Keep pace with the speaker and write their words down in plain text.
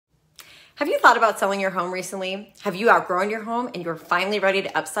Have you thought about selling your home recently? Have you outgrown your home and you're finally ready to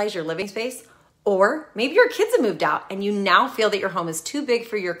upsize your living space? Or maybe your kids have moved out and you now feel that your home is too big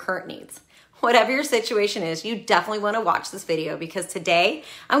for your current needs. Whatever your situation is, you definitely want to watch this video because today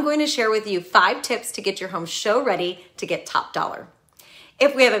I'm going to share with you 5 tips to get your home show ready to get top dollar.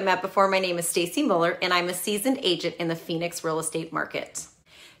 If we haven't met before, my name is Stacy Muller and I'm a seasoned agent in the Phoenix real estate market.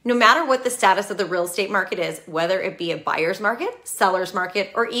 No matter what the status of the real estate market is, whether it be a buyer's market, seller's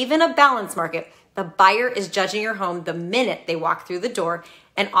market, or even a balanced market, the buyer is judging your home the minute they walk through the door,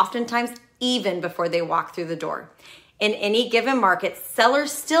 and oftentimes even before they walk through the door. In any given market,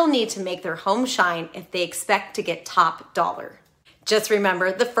 sellers still need to make their home shine if they expect to get top dollar. Just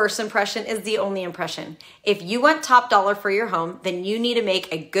remember, the first impression is the only impression. If you want top dollar for your home, then you need to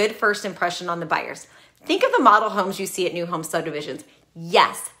make a good first impression on the buyers. Think of the model homes you see at new home subdivisions.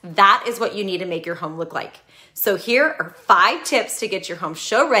 Yes, that is what you need to make your home look like. So here are 5 tips to get your home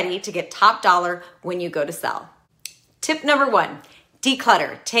show ready to get top dollar when you go to sell. Tip number 1,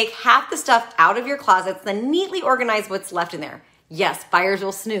 declutter. Take half the stuff out of your closets, then neatly organize what's left in there. Yes, buyers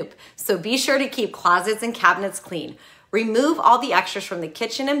will snoop, so be sure to keep closets and cabinets clean. Remove all the extras from the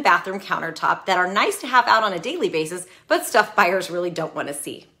kitchen and bathroom countertop that are nice to have out on a daily basis, but stuff buyers really don't want to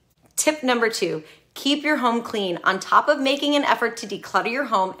see. Tip number 2, keep your home clean. On top of making an effort to declutter your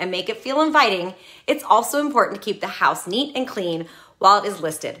home and make it feel inviting, it's also important to keep the house neat and clean while it is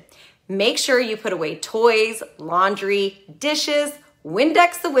listed. Make sure you put away toys, laundry, dishes,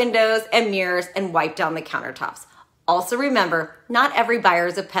 Windex the windows and mirrors, and wipe down the countertops. Also remember, not every buyer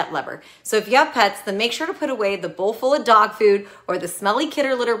is a pet lover. So if you have pets, then make sure to put away the bowl full of dog food or the smelly kid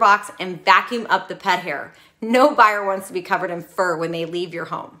or litter box and vacuum up the pet hair. No buyer wants to be covered in fur when they leave your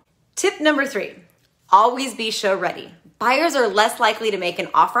home. Tip number 3. Always be show ready. Buyers are less likely to make an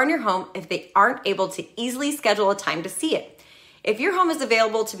offer on your home if they aren't able to easily schedule a time to see it. If your home is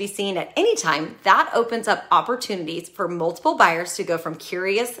available to be seen at any time, that opens up opportunities for multiple buyers to go from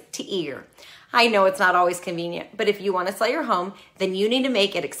curious to eager. I know it's not always convenient, but if you want to sell your home, then you need to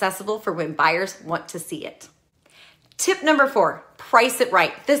make it accessible for when buyers want to see it. Tip number 4, price it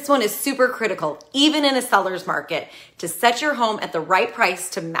right. This one is super critical, even in a seller's market, to set your home at the right price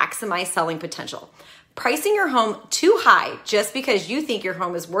to maximize selling potential. Pricing your home too high just because you think your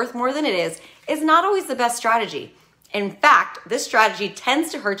home is worth more than it is not always the best strategy. In fact, this strategy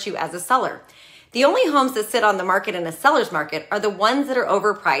tends to hurt you as a seller. The only homes that sit on the market in a seller's market are the ones that are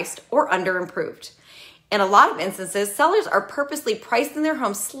overpriced or underimproved. In a lot of instances, sellers are purposely pricing their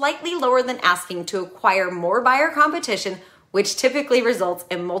homes slightly lower than asking to acquire more buyer competition, which typically results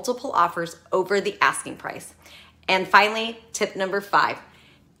in multiple offers over the asking price. And finally, tip number 5,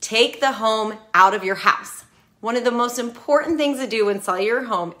 take the home out of your house. One of the most important things to do when selling your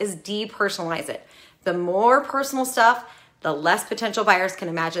home is depersonalize it. The more personal stuff, the less potential buyers can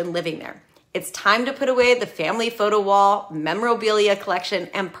imagine living there. It's time to put away the family photo wall, memorabilia collection,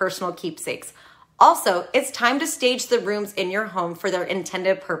 and personal keepsakes. Also, it's time to stage the rooms in your home for their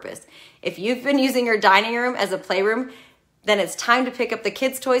intended purpose. If you've been using your dining room as a playroom, then it's time to pick up the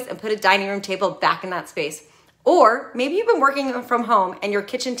kids' toys and put a dining room table back in that space. Or maybe you've been working from home and your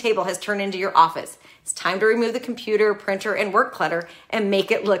kitchen table has turned into your office. It's time to remove the computer, printer, and work clutter and make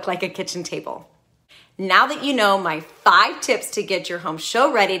it look like a kitchen table. Now that you know my 5 tips to get your home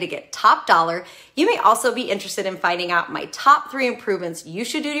show ready to get top dollar, you may also be interested in finding out my top 3 improvements you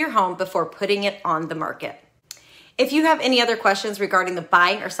should do to your home before putting it on the market. If you have any other questions regarding the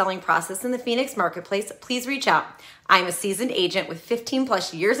buying or selling process in the Phoenix marketplace, please reach out. I'm a seasoned agent with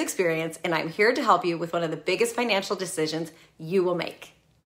 15+ years experience, and I'm here to help you with one of the biggest financial decisions you will make.